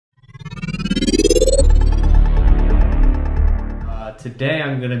Today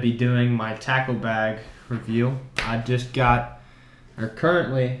I'm going to be doing my tackle bag review. I just got, or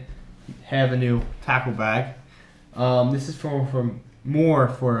currently have a new tackle bag. This is more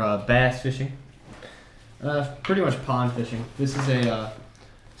for bass fishing, pretty much pond fishing. This is a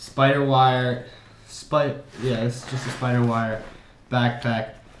spider wire, this is just a spider wire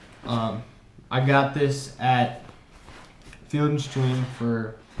backpack. I got this at Field and Stream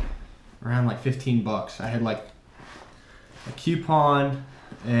for around like 15 bucks. I had like a coupon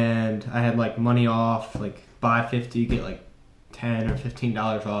and I had like money off, like buy 50 get like 10 or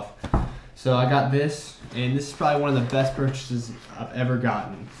 $15 off. So I got this, and this is probably one of the best purchases I've ever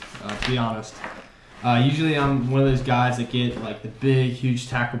gotten, to be honest. Usually I'm one of those guys that get like the big huge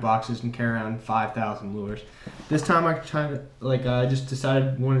tackle boxes and carry around 5,000 lures. This time I just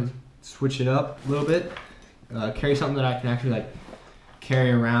decided I wanted to switch it up a little bit, carry something that I can actually like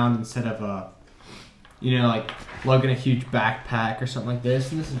carry around instead of like lugging a huge backpack or something like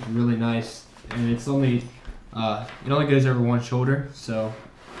this. And this is really nice, and it's only it only goes over one shoulder, so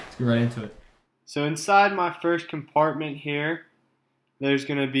let's get right into it. So inside my first compartment here, there's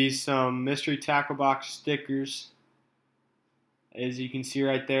going to be some mystery tackle box stickers, as you can see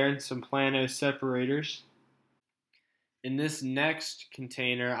right there, and some Plano separators. In this next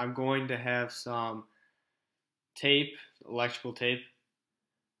container, I'm going to have some tape, electrical tape,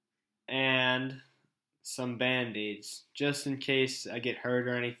 and some band-aids, just in case I get hurt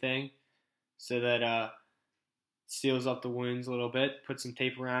or anything, so that it seals up the wounds a little bit. Put some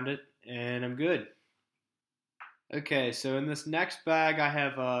tape around it, and I'm good. Okay, so in this next bag I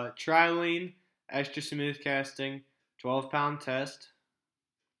have a Trilene extra smooth casting 12-pound test,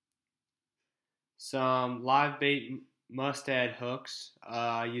 some live bait mustad hooks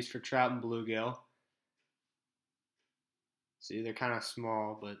used for trout and bluegill. See, they're kind of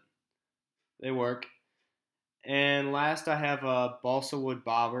small, but they work. And last I have a balsa wood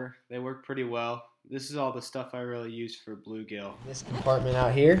bobber. They work pretty well. This is all the stuff I really use for bluegill. This compartment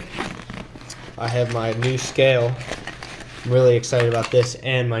out here, I have my new scale. I'm really excited about this,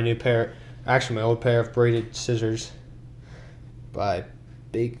 and my new pair, actually my old pair of braided scissors by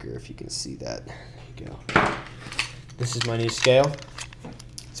Baker, if you can see that. There you go. This is my new scale.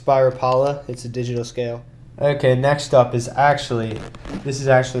 It's by Rapala. It's a digital scale. Okay, next up is this is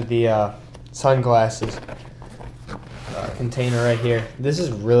actually the sunglasses container right here. This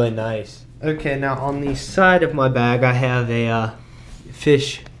is really nice. Okay, now on the side of my bag I have a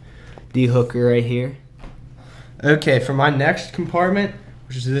fish de-hooker right here. Okay, for my next compartment,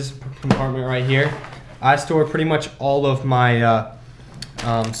 which is this compartment right here, I store pretty much all of my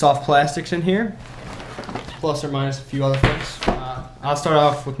soft plastics in here, plus or minus a few other things. I'll start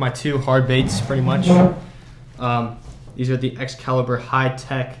off with my two hard baits pretty much. These are the Excalibur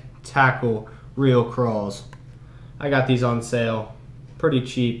High-Tech Tackle Reel Crawls. I got these on sale, pretty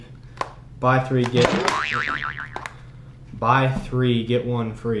cheap. Buy three get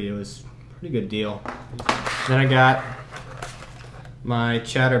one free. It was a pretty good deal. Then I got my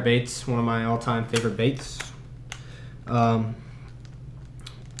chatterbaits, one of my all-time favorite baits.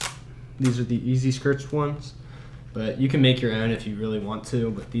 These are the Easy Skirts ones, but you can make your own if you really want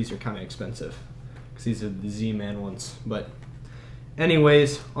to, but these are kind of expensive because these are the Z-Man ones. But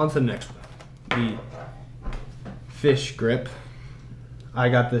anyways, on to the next one. The fish grip. I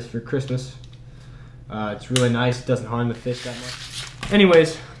got this for Christmas. It's really nice. It doesn't harm the fish that much.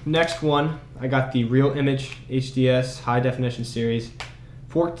 Anyways, next one, I got the Real Image HDS High Definition Series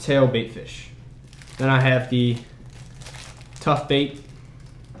Forked Tail Bait Fish. Then I have the Tough Bait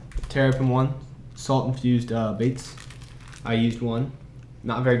Terrapin one, salt infused baits. I used one.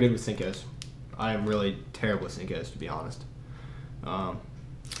 Not very good with Senkos. I am really terrible with Senkos, to be honest. Other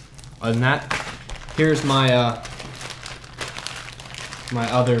than that, here's my my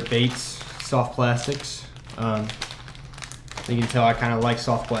other baits, soft plastics. You can tell I kind of like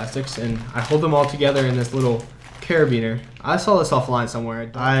soft plastics, and I hold them all together in this little carabiner. I saw this offline somewhere.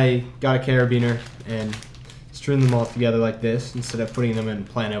 I got a carabiner and strewn them all together like this instead of putting them in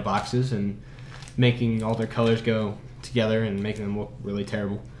Plano boxes and making all their colors go together and making them look really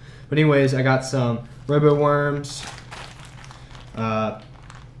terrible. But anyways, I got some robo worms,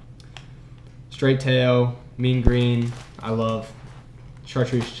 straight tail, mean green. I love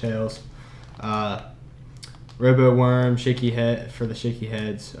chartreuse tails. Robo worm, shaky head for the shaky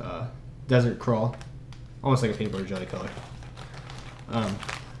heads. Desert crawl, almost like a peanut butter jelly color.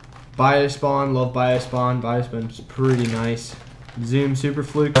 Biospawn, love Biospawn. Biospawn's pretty nice. Zoom Super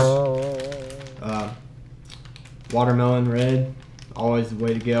Flukes. Watermelon red, always the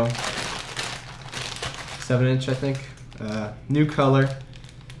way to go. 7-inch, I think. New color.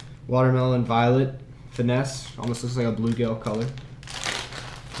 Watermelon violet. Finesse, almost looks like a bluegill color.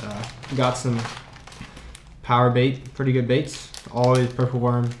 Got some power bait, pretty good baits. Always purple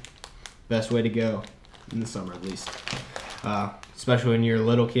worm, best way to go in the summer at least. Especially when you're a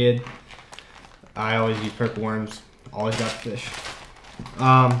little kid. I always use purple worms, always got fish.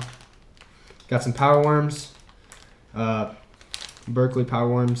 Got some power worms, Berkley power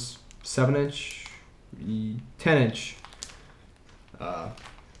worms, 7-inch, 10-inch,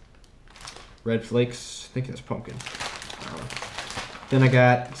 red flakes, I think that's pumpkin. Then I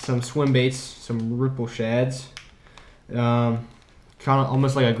got some swim baits, some ripple shads, kind of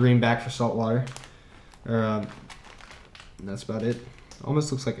almost like a greenback for saltwater. And that's about it.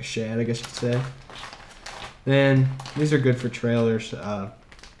 Almost looks like a shad, I guess you could say. Then these are good for trailers.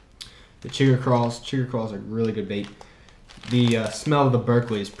 The chigger crawls are really good bait. The smell of the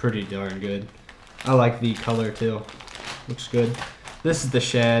Berkley is pretty darn good. I like the color too. Looks good. This is the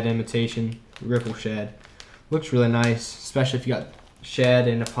shad imitation, ripple shad. Looks really nice, especially if you got shad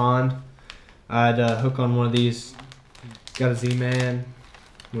in a pond. I'd hook on one of these. Got a Z-Man.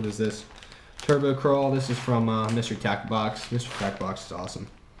 What is this? Turbo Crawl. This is from Mystery Tackle Box. Mystery Tackle Box is awesome.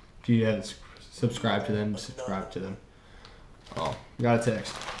 If you haven't subscribed to them, subscribe to them. Oh, got a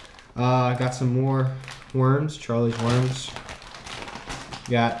text. Got some more worms, Charlie's Worms.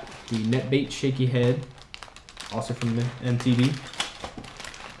 Got the Netbait Shaky Head, also from MTD.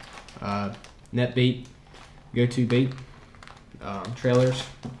 Netbait, go-to bait, trailers.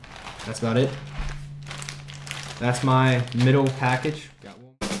 That's about it. That's my middle package. Got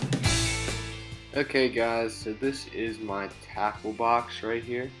one. Okay guys, so this is my tackle box right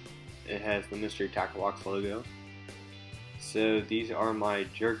here. It has the Mystery Tackle Box logo. So these are my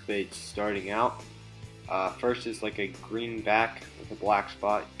jerk baits starting out. First is like a green back with a black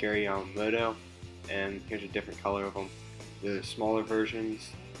spot, Gary Yamamoto, and here's a different color of them. The smaller versions,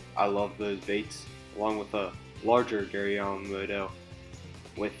 I love those baits, along with a larger Gary Yamamoto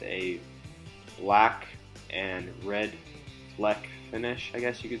with a black and red fleck finish, I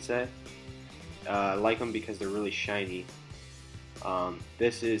guess you could say. I like them because they're really shiny.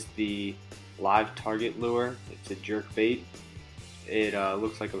 This is the Live Target Lure. It's a jerk bait. It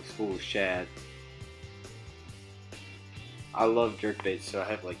looks like it was full of shad. I love jerk baits, so I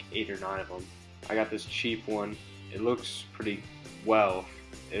have like 8 or 9 of them. I got this cheap one. It looks pretty well.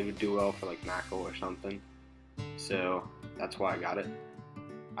 It would do well for like mackerel or something. So that's why I got it.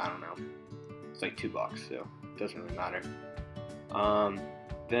 I don't know. It's like $2, so it doesn't really matter.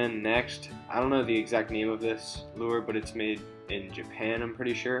 Then next, I don't know the exact name of this lure, but it's made in Japan, I'm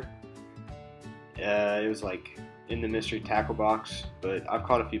pretty sure. It was like in the Mystery Tackle Box, but I've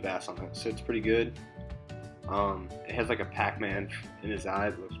caught a few bass on it, so it's pretty good. It has like a Pac-Man in his eye.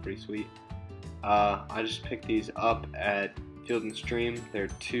 It looks pretty sweet. I just picked these up at Field and Stream. They're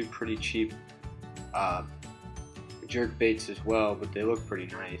 2 pretty cheap jerk baits as well, but they look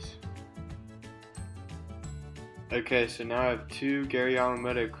pretty nice. Okay, so now I have 2 Gary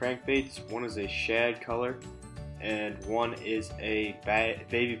Yamamoto crankbaits. One is a shad color, and one is a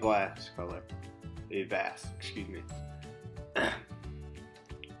baby bass color. Baby bass, excuse me.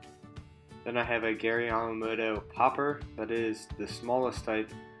 Then I have a Gary Yamamoto popper. That is the smallest type.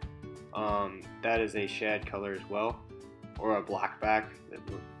 That is a shad color as well, or a blackback.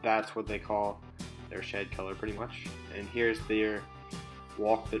 That's what they call their shad color, pretty much. And here's their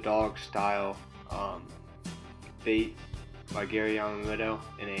Walk the Dog style bait by Gary Yamamoto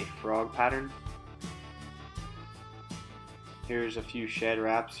in a frog pattern. Here's a few shad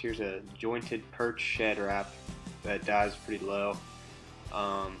wraps. Here's a jointed perch shad wrap that dives pretty low.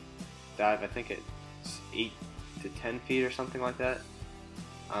 Dive, I think it's 8 to 10 feet or something like that.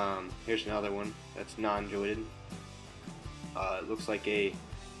 Here's another one that's non-jointed. It looks like a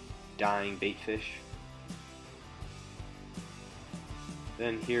dying bait fish.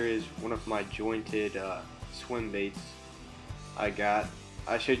 Then here is one of my jointed swim baits I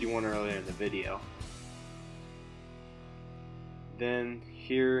showed you one earlier in the video. Then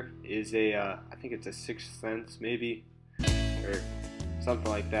here is a, I think it's a 6th Sense maybe, or something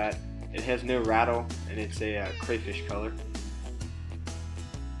like that. It has no rattle, and it's a crayfish color.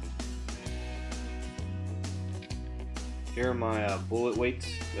 Here are my bullet weights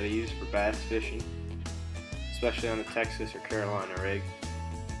that I use for bass fishing, especially on a Texas or Carolina rig.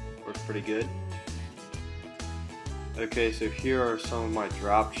 Works pretty good. Okay, so here are some of my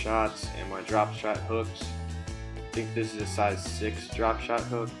drop shots and my drop shot hooks. I think this is a size 6 drop shot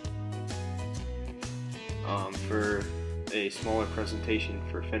hook for a smaller presentation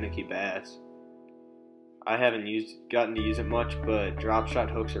for finicky bass. I haven't gotten to use it much, but drop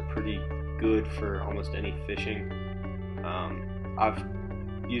shot hooks are pretty good for almost any fishing. I've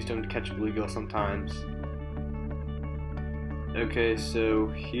used them to catch bluegill sometimes. Okay, so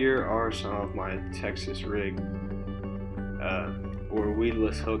here are some of my Texas rig or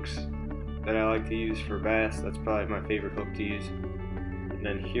weedless hooks that I like to use for bass. That's probably my favorite hook to use. And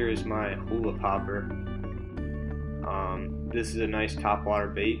then here is my hula popper. This is a nice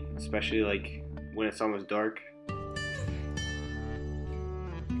topwater bait, especially like when it's almost dark.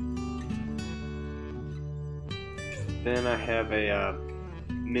 Then I have a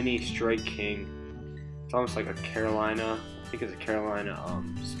mini Strike King. It's almost like a Carolina. I think it's a Carolina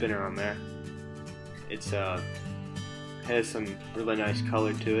spinner on there. It's has some really nice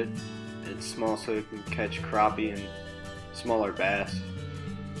color to it. It's small, so it can catch crappie and smaller bass.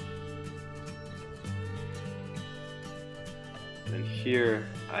 And here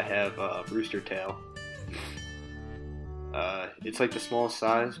I have rooster tail. It's like the smallest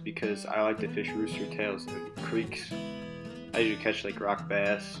size because I like to fish rooster tails in creeks. I usually catch like rock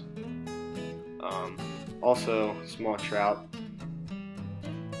bass, also small trout.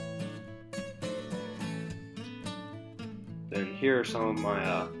 Then here are some of my,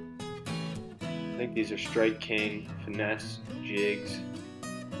 I think these are Strike King finesse jigs.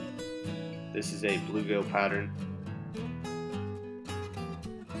 This is a bluegill pattern.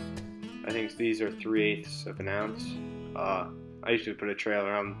 I think these are 3/8 of an ounce. I usually put a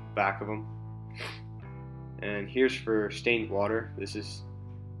trailer on the back of them. And here's for stained water. This is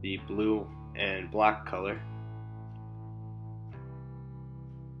the blue and black color.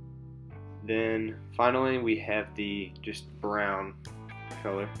 Then finally we have the just brown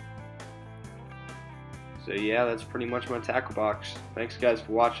color. So yeah, that's pretty much my tackle box. Thanks guys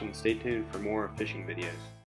for watching. Stay tuned for more fishing videos.